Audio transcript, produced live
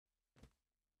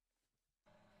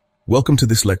Welcome to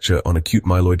this lecture on acute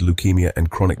myeloid leukemia and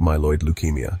chronic myeloid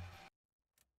leukemia.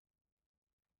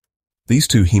 These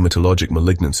two hematologic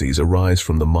malignancies arise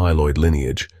from the myeloid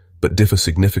lineage, but differ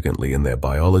significantly in their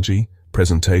biology,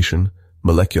 presentation,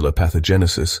 molecular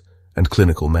pathogenesis, and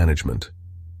clinical management.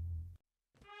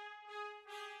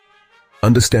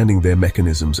 Understanding their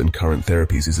mechanisms and current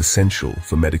therapies is essential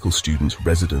for medical students,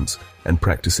 residents, and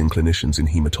practicing clinicians in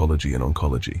hematology and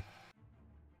oncology.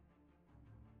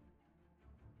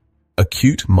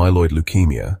 Acute myeloid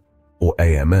leukemia, or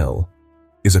AML,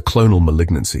 is a clonal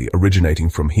malignancy originating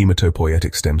from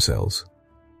hematopoietic stem cells.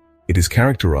 It is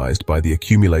characterized by the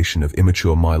accumulation of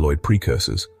immature myeloid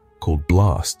precursors, called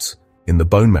blasts, in the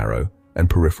bone marrow and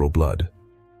peripheral blood.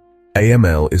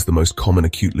 AML is the most common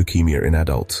acute leukemia in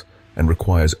adults and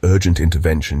requires urgent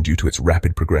intervention due to its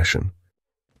rapid progression.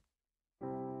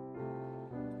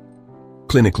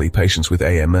 Clinically, patients with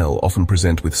AML often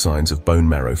present with signs of bone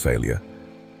marrow failure.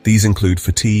 These include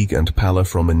fatigue and pallor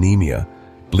from anemia,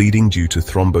 bleeding due to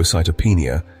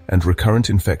thrombocytopenia, and recurrent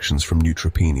infections from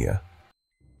neutropenia.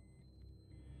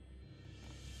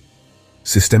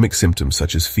 Systemic symptoms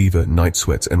such as fever, night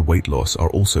sweats, and weight loss are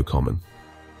also common.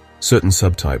 Certain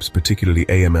subtypes, particularly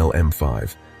AML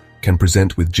M5, can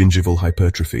present with gingival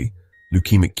hypertrophy,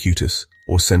 leukemic cutis,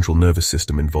 or central nervous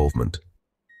system involvement.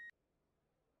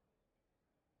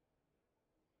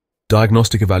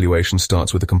 Diagnostic evaluation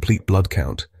starts with a complete blood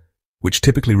count, which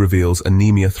typically reveals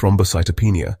anemia,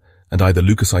 thrombocytopenia, and either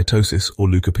leukocytosis or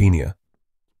leukopenia.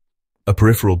 A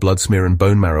peripheral blood smear and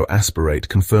bone marrow aspirate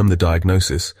confirm the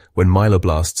diagnosis when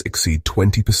myeloblasts exceed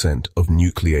 20% of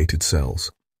nucleated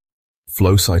cells.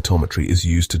 Flow cytometry is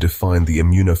used to define the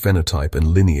immunophenotype and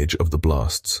lineage of the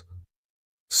blasts.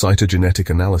 Cytogenetic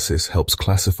analysis helps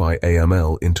classify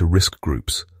AML into risk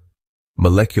groups.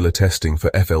 Molecular testing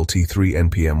for FLT3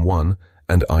 NPM1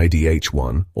 and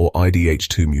IDH1 or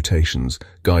IDH2 mutations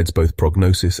guides both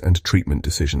prognosis and treatment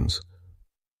decisions.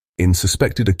 In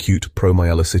suspected acute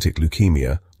promyelocytic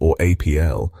leukemia, or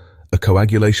APL, a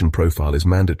coagulation profile is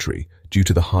mandatory due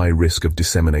to the high risk of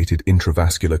disseminated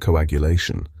intravascular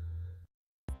coagulation.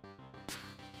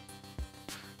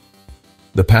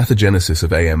 The pathogenesis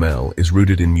of AML is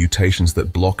rooted in mutations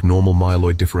that block normal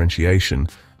myeloid differentiation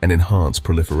and enhance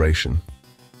proliferation.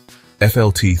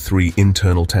 FLT3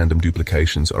 internal tandem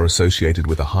duplications are associated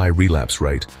with a high relapse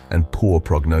rate and poor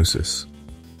prognosis.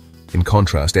 In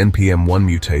contrast, NPM1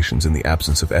 mutations in the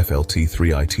absence of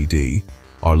FLT3-ITD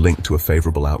are linked to a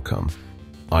favorable outcome.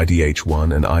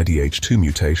 IDH1 and IDH2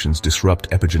 mutations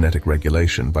disrupt epigenetic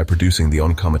regulation by producing the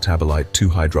oncometabolite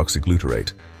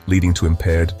 2-hydroxyglutarate, leading to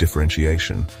impaired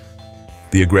differentiation.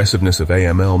 The aggressiveness of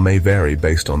AML may vary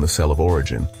based on the cell of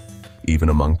origin, even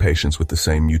among patients with the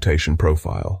same mutation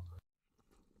profile.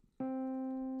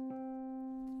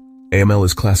 AML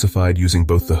is classified using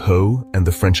both the Ho and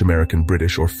the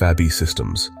French-American-British or FABI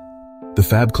systems. The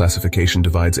FAB classification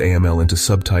divides AML into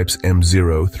subtypes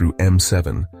M0 through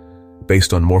M7,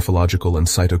 based on morphological and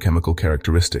cytochemical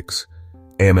characteristics.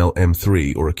 AML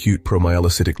M3, or acute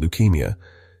promyelocytic leukemia,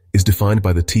 is defined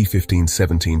by the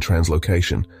T1517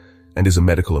 translocation and is a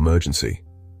medical emergency.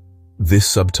 This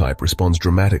subtype responds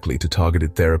dramatically to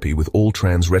targeted therapy with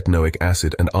all-trans retinoic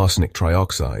acid and arsenic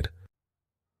trioxide.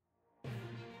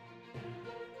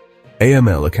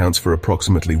 AML accounts for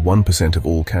approximately 1% of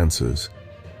all cancers,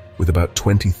 with about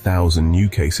 20,000 new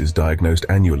cases diagnosed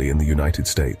annually in the United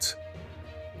States.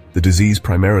 The disease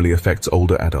primarily affects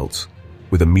older adults,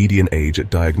 with a median age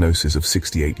at diagnosis of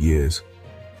 68 years.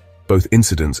 Both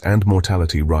incidence and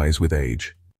mortality rise with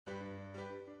age.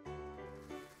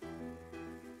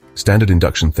 Standard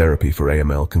induction therapy for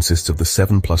AML consists of the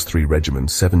 7+3 regimen,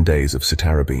 7 days of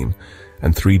cytarabine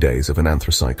and 3 days of an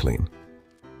anthracycline.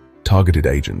 Targeted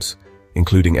agents,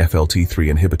 including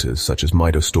FLT3 inhibitors such as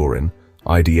midostaurin,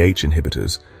 IDH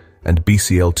inhibitors, and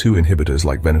BCL2 inhibitors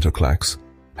like venetoclax,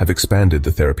 have expanded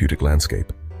the therapeutic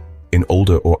landscape. In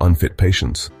older or unfit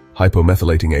patients,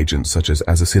 hypomethylating agents such as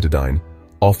azacitidine,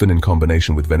 often in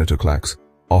combination with venetoclax,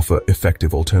 offer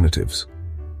effective alternatives.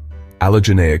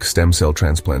 Allogeneic stem cell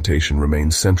transplantation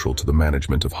remains central to the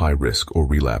management of high-risk or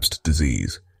relapsed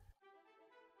disease.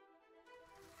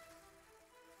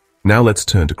 Now let's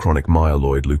turn to chronic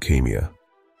myeloid leukemia.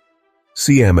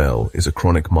 CML is a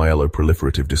chronic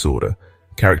myeloproliferative disorder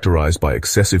characterized by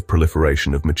excessive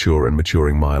proliferation of mature and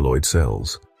maturing myeloid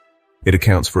cells. It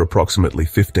accounts for approximately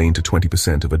 15 to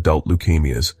 20% of adult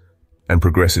leukemias and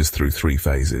progresses through 3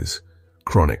 phases: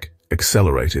 chronic,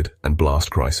 accelerated, and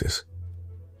blast crisis.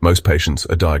 Most patients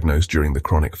are diagnosed during the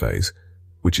chronic phase,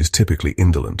 which is typically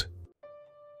indolent.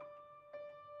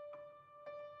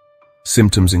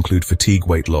 Symptoms include fatigue,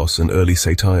 weight loss, and early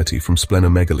satiety from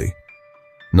splenomegaly.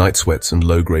 Night sweats and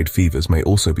low-grade fevers may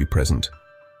also be present.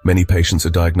 Many patients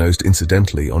are diagnosed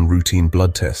incidentally on routine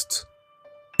blood tests.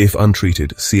 If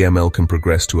untreated, CML can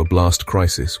progress to a blast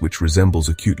crisis which resembles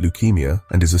acute leukemia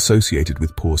and is associated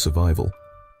with poor survival.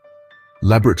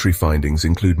 Laboratory findings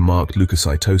include marked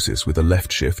leukocytosis with a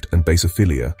left shift and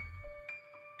basophilia.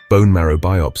 Bone marrow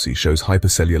biopsy shows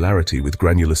hypercellularity with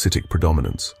granulocytic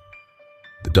predominance.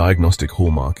 The diagnostic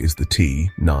hallmark is the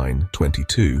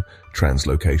T922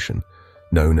 translocation,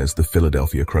 known as the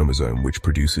Philadelphia chromosome, which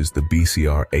produces the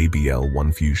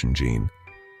BCR-ABL1 fusion gene.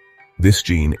 This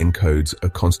gene encodes a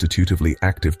constitutively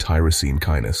active tyrosine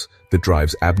kinase that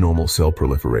drives abnormal cell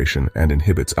proliferation and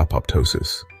inhibits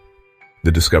apoptosis.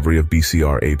 The discovery of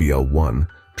BCR-ABL1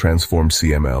 transformed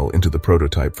CML into the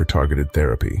prototype for targeted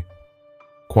therapy.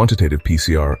 Quantitative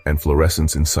PCR and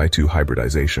fluorescence in situ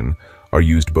hybridization are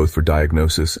used both for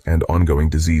diagnosis and ongoing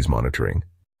disease monitoring.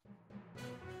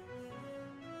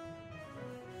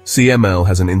 CML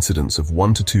has an incidence of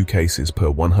 1 to 2 cases per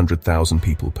 100,000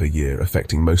 people per year,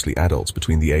 affecting mostly adults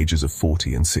between the ages of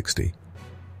 40 and 60.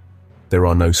 There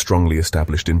are no strongly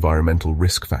established environmental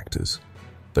risk factors,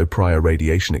 though prior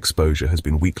radiation exposure has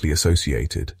been weakly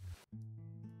associated.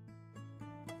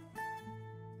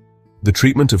 The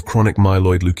treatment of chronic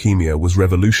myeloid leukemia was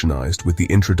revolutionized with the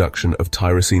introduction of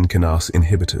tyrosine kinase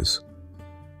inhibitors.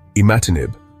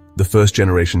 Imatinib, the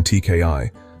first-generation TKI,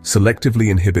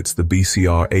 selectively inhibits the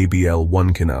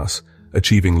BCR-ABL1 kinase,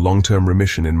 achieving long-term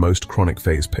remission in most chronic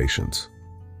phase patients.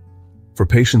 For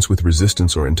patients with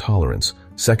resistance or intolerance,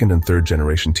 second- and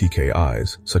third-generation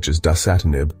TKIs, such as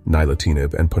dasatinib,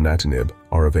 nilotinib, and ponatinib,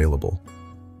 are available.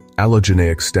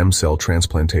 Allogeneic stem cell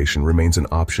transplantation remains an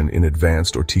option in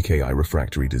advanced or TKI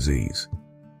refractory disease.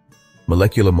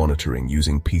 Molecular monitoring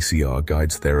using PCR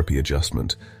guides therapy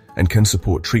adjustment and can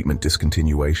support treatment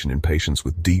discontinuation in patients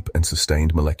with deep and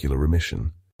sustained molecular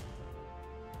remission.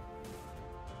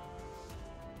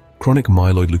 Chronic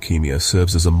myeloid leukemia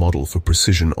serves as a model for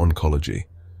precision oncology.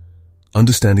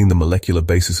 Understanding the molecular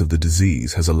basis of the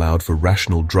disease has allowed for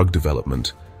rational drug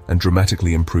development and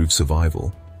dramatically improved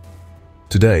survival.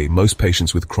 Today, most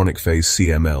patients with chronic phase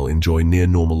CML enjoy near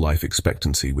normal life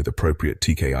expectancy with appropriate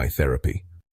TKI therapy.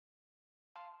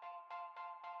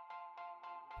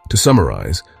 To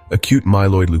summarize, acute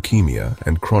myeloid leukemia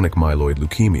and chronic myeloid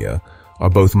leukemia are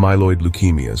both myeloid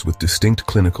leukemias with distinct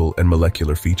clinical and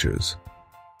molecular features.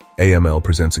 AML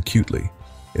presents acutely,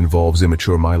 involves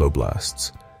immature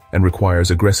myeloblasts, and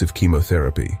requires aggressive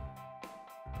chemotherapy.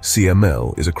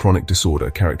 CML is a chronic disorder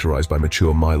characterized by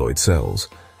mature myeloid cells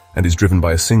and is driven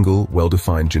by a single,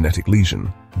 well-defined genetic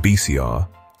lesion,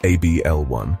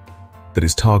 BCR-ABL1, that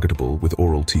is targetable with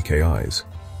oral TKIs.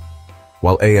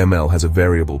 While AML has a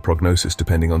variable prognosis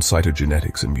depending on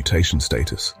cytogenetics and mutation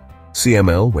status,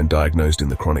 CML, when diagnosed in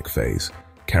the chronic phase,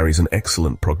 carries an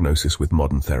excellent prognosis with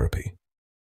modern therapy.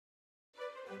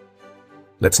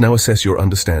 Let's now assess your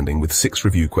understanding with 6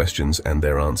 review questions and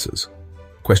their answers.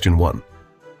 Question 1.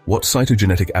 What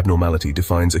cytogenetic abnormality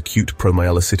defines acute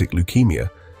promyelocytic leukemia?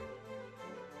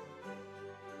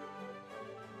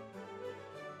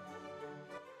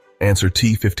 Answer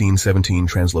T1517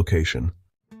 translocation.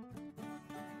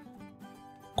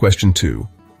 Question 2.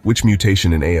 Which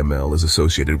mutation in AML is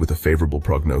associated with a favorable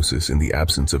prognosis in the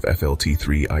absence of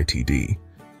FLT3-ITD?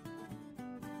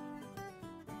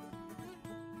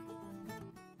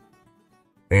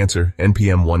 Answer: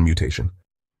 NPM1 mutation.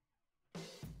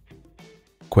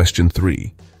 Question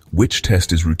 3. Which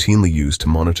test is routinely used to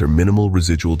monitor minimal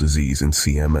residual disease in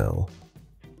CML?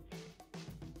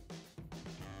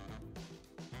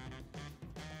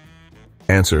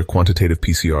 Answer: quantitative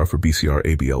PCR for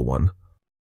BCR-ABL1.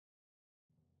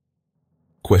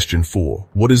 Question 4.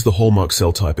 What is the hallmark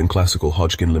cell type in classical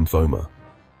Hodgkin lymphoma?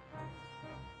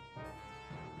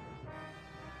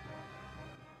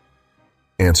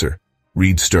 Answer: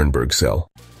 Reed-Sternberg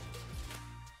cell.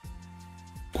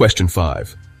 Question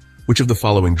 5. Which of the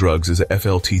following drugs is a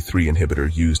FLT3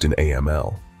 inhibitor used in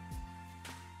AML?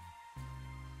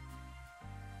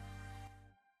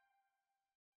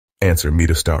 Answer: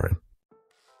 midostaurin.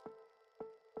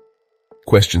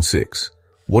 Question 6.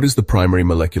 What is the primary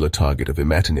molecular target of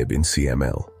imatinib in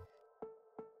CML?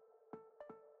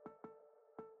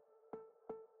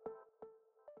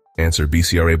 Answer: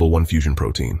 BCR-ABL1 fusion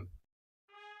protein.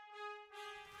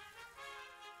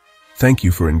 Thank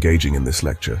you for engaging in this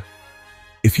lecture.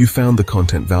 If you found the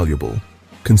content valuable,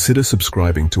 consider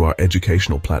subscribing to our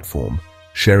educational platform,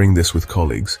 sharing this with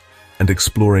colleagues, and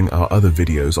exploring our other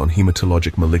videos on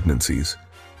hematologic malignancies,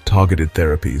 targeted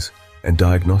therapies, and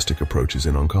diagnostic approaches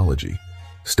in oncology.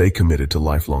 Stay committed to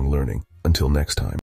lifelong learning. Until next time.